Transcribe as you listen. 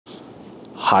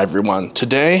Hi everyone,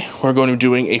 today we're going to be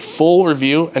doing a full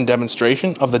review and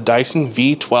demonstration of the Dyson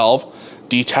V12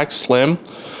 D-Tech Slim.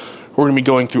 We're going to be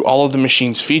going through all of the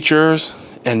machine's features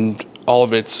and all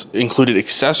of its included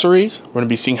accessories. We're going to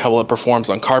be seeing how well it performs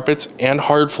on carpets and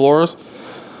hard floors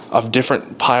of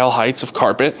different pile heights of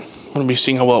carpet. We're going to be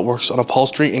seeing how well it works on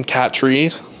upholstery and cat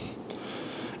trees.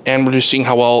 And we're just seeing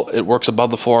how well it works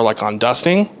above the floor, like on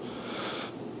dusting.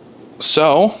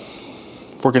 So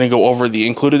we're going to go over the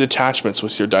included attachments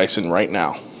with your Dyson right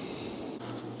now.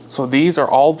 So these are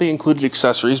all the included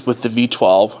accessories with the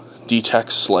V12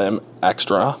 D-Tech Slim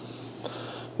Extra.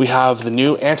 We have the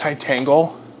new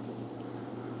anti-tangle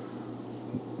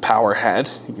power head.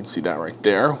 You can see that right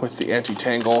there with the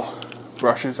anti-tangle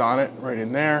brushes on it right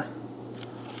in there.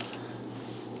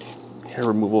 Hair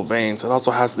removal vanes. It also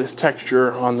has this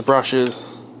texture on the brushes,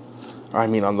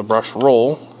 on the brush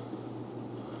roll.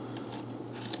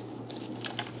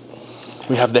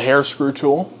 We have the hair screw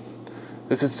tool.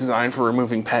 This is designed for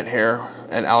removing pet hair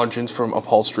and allergens from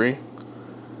upholstery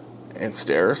and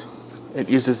stairs. It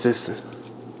uses this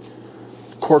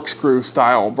corkscrew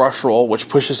style brush roll which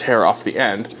pushes hair off the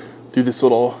end through this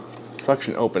little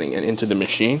suction opening and into the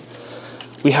machine.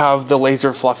 We have the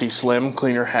laser fluffy slim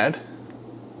cleaner head.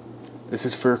 This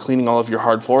is for cleaning all of your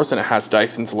hard floors, and it has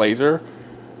Dyson's laser,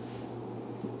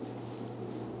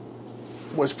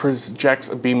 which projects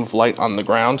a beam of light on the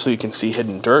ground so you can see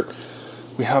hidden dirt.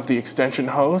 We have the extension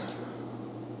hose,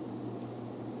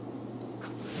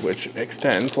 which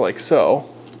extends like so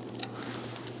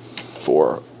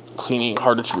for cleaning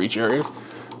harder to reach areas.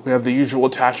 We have the usual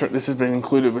attachment. This has been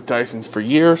included with Dysons for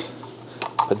years.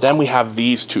 But then we have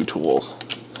these two tools.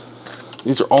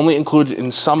 These are only included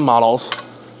in some models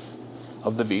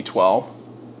of the V12.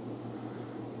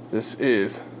 This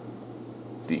is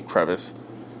the crevice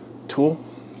tool.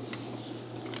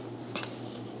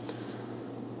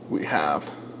 We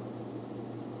have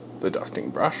the dusting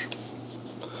brush.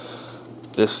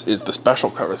 This is the special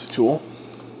crevice tool.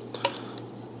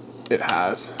 It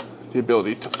has the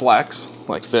ability to flex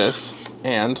like this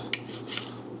and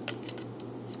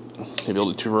the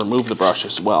ability to remove the brush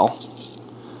as well.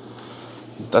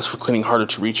 That's for cleaning harder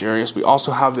to reach areas. We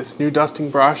also have this new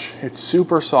dusting brush. It's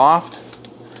super soft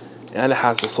and it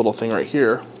has this little thing right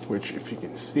here, which, if you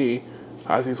can see,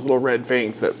 has these little red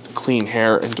veins that clean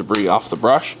hair and debris off the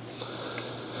brush.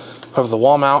 We have the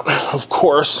wall mount, of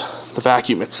course, the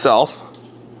vacuum itself.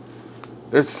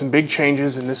 There's some big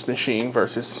changes in this machine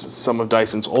versus some of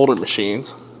Dyson's older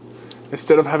machines.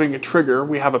 Instead of having a trigger,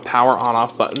 we have a power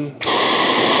on-off button,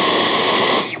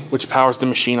 which powers the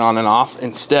machine on and off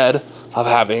instead of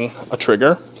having a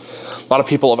trigger. A lot of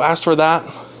people have asked for that.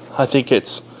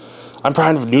 I'm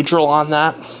kind of neutral on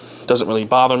that. It doesn't really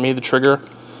bother me, the trigger.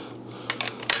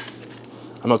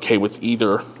 I'm okay with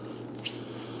either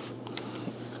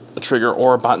a trigger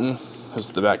or a button,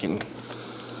 because the vacuum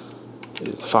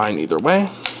is fine either way.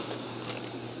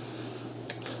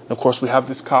 And of course, we have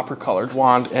this copper colored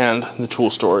wand and the tool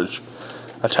storage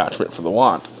attachment for the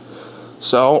wand.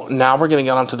 So now we're going to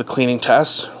get onto the cleaning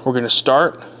test. We're going to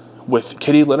start with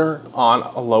kitty litter on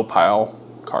a low pile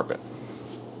carpet.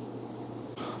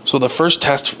 So the first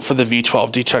test for the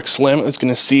V12 D-Tech Slim is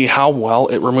going to see how well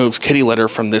it removes kitty litter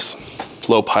from this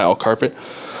low pile carpet.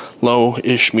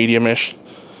 Low-ish, medium-ish.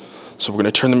 So we're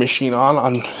going to turn the machine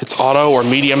on its auto or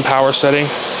medium power setting.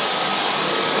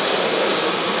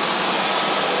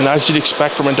 And as you'd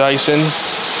expect from a Dyson,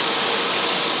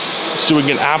 it's doing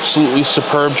an absolutely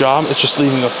superb job. It's just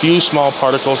leaving a few small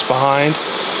particles behind.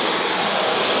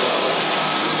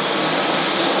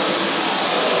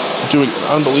 Doing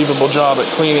an unbelievable job at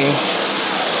cleaning.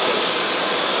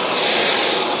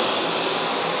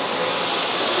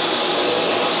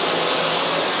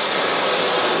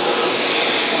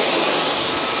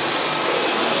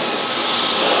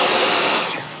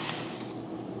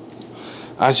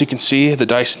 As you can see, the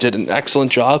Dyson did an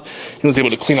excellent job. He was able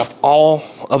to clean up all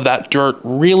of that dirt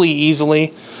really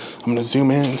easily. I'm going to zoom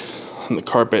in on the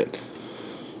carpet.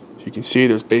 You can see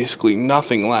there's basically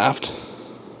nothing left.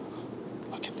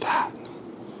 Look at that.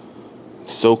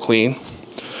 It's so clean.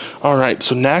 All right,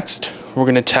 so next we're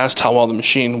going to test how well the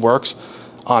machine works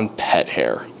on pet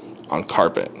hair on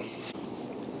carpet.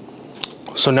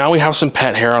 So now we have some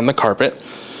pet hair on the carpet.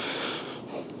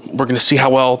 We're going to see how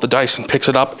well the Dyson picks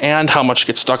it up and how much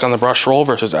gets stuck on the brush roll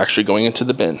versus actually going into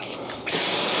the bin.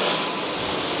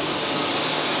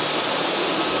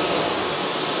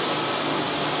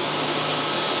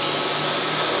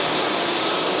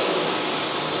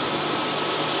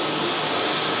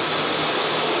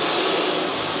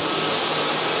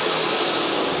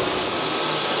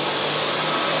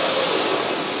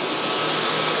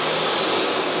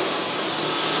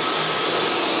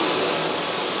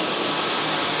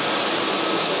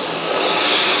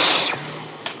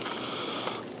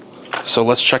 So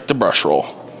let's check the brush roll.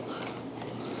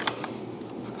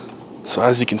 So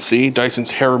as you can see,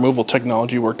 Dyson's hair removal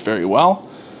technology worked very well.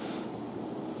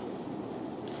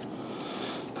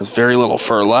 There's very little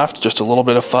fur left, just a little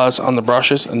bit of fuzz on the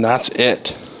brushes, and that's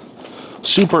it.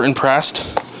 Super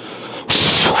impressed.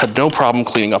 Had no problem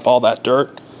cleaning up all that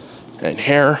dirt and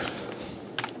hair.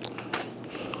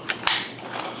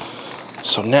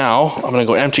 So now I'm gonna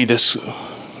go empty this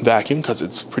vacuum because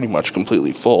it's pretty much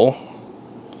completely full.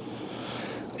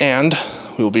 And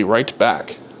we will be right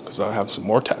back because I have some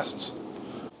more tests.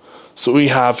 So we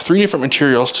have 3 different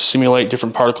materials to simulate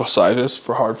different particle sizes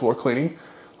for hard floor cleaning.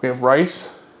 We have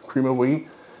rice, cream of wheat,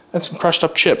 and some crushed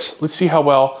up chips. Let's see how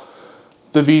well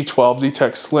the V12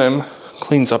 D-Tech Slim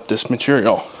cleans up this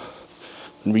material.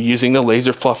 I'm gonna be using the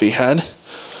laser fluffy head.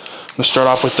 I'm gonna start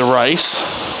off with the rice.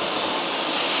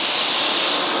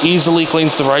 Easily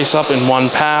cleans the rice up in one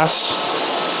pass.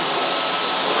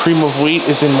 Cream of wheat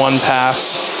is in one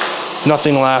pass.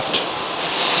 Nothing left.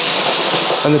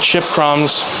 And the chip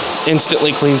crumbs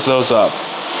instantly cleans those up.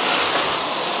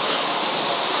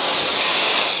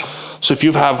 So if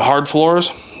you have hard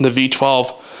floors, the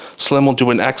V12 Slim will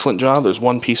do an excellent job. There's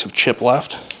one piece of chip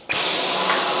left.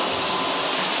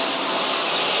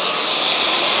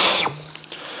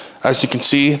 As you can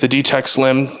see, the D-Tech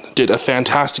Slim did a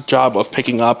fantastic job of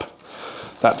picking up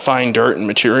that fine dirt and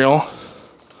material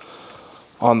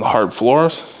on the hard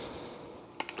floors.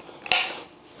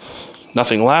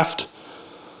 Nothing left.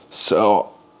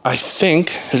 So I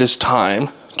think it is time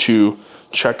to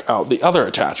check out the other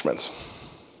attachments.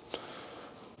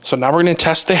 So now we're going to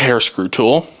test the hair screw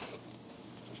tool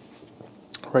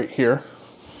right here.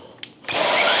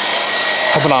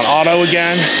 Have it on auto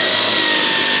again.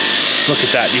 Look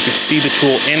at that, you can see the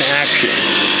tool in action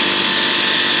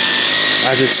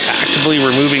as it's actively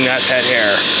removing that pet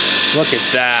hair. Look at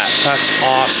that, that's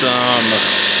awesome.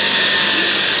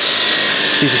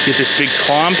 See if we get this big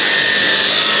clump.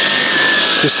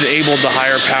 Just enabled the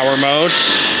higher power mode.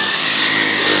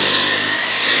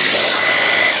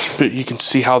 But you can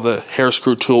see how the hair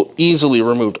screw tool easily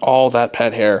removed all that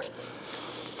pet hair.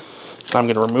 I'm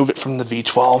gonna remove it from the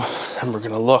V12 and we're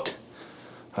gonna look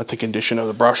at the condition of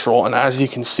the brush roll, and as you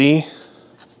can see,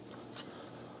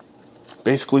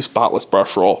 basically spotless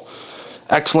brush roll.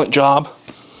 Excellent job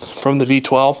from the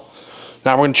V12.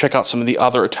 Now we're going to check out some of the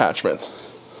other attachments.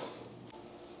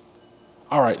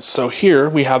 Alright, so here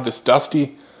we have this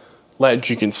dusty ledge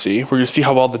you can see. We're going to see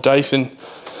how well the Dyson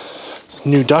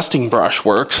new dusting brush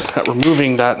works at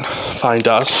removing that fine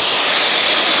dust.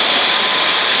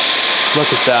 Look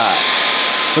at that.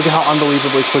 Look at how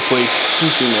unbelievably quickly,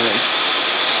 zoom in.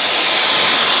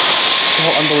 How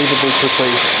unbelievably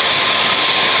quickly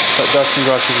that dusting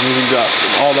brush is removing dust,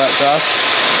 and all that dust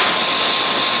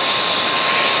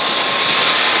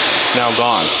is now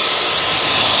gone.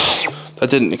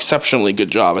 That did an exceptionally good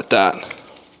job at that.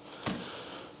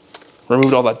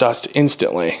 Removed all that dust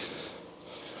instantly,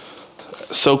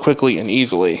 so quickly and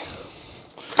easily.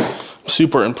 I'm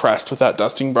super impressed with that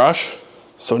dusting brush.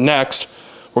 So next,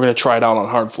 we're going to try it out on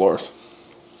hard floors.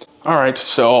 Alright,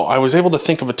 so I was able to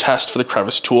think of a test for the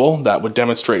crevice tool that would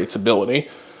demonstrate its ability.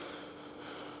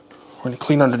 We're going to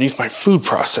clean underneath my food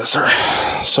processor.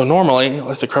 So normally,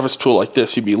 with a crevice tool like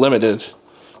this, you'd be limited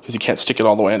because you can't stick it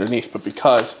all the way underneath, but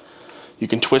because you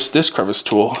can twist this crevice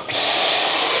tool,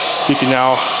 you can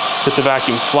now hit the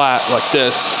vacuum flat like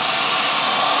this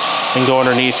and go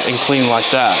underneath and clean like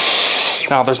that.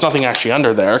 Now, there's nothing actually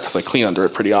under there because I clean under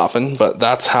it pretty often, but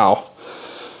that's how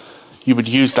you would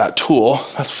use that tool.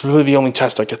 That's really the only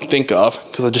test I could think of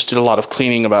because I just did a lot of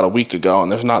cleaning about a week ago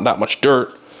and there's not that much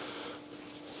dirt.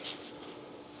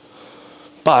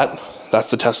 But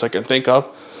that's the test I can think of.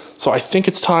 So I think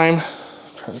it's time,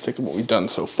 I'm trying to think of what we've done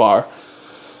so far.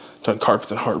 Done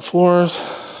carpets and hard floors.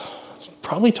 It's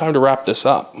probably time to wrap this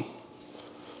up.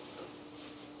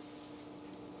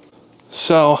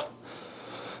 So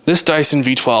this Dyson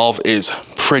V12 is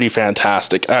pretty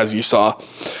fantastic, as you saw.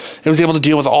 It was able to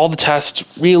deal with all the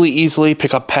tests really easily,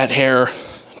 pick up pet hair,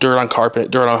 dirt on carpet,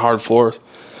 dirt on hard floors.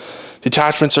 The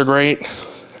attachments are great.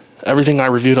 Everything I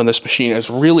reviewed on this machine is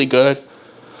really good.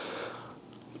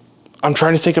 I'm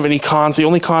trying to think of any cons. The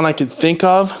only con I could think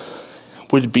of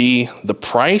would be the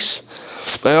price.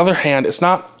 But on the other hand, it's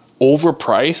not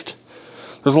overpriced.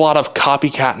 There's a lot of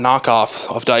copycat knockoffs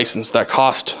of Dysons that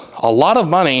cost a lot of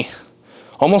money,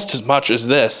 almost as much as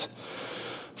this,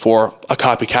 for a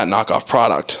copycat knockoff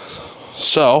product.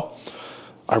 So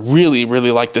I really,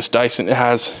 really like this Dyson. It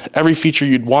has every feature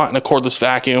you'd want in a cordless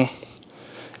vacuum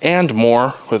and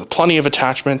more, with plenty of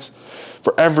attachments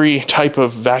for every type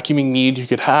of vacuuming need you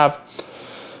could have.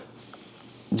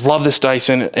 Love this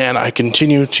Dyson, and I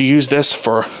continue to use this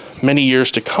for many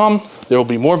years to come. There will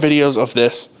be more videos of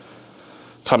this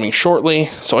coming shortly.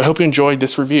 So I hope you enjoyed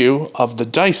this review of the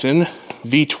Dyson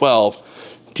V12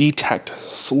 Detect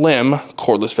Slim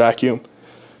cordless vacuum,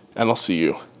 and I'll see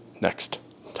you next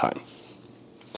time.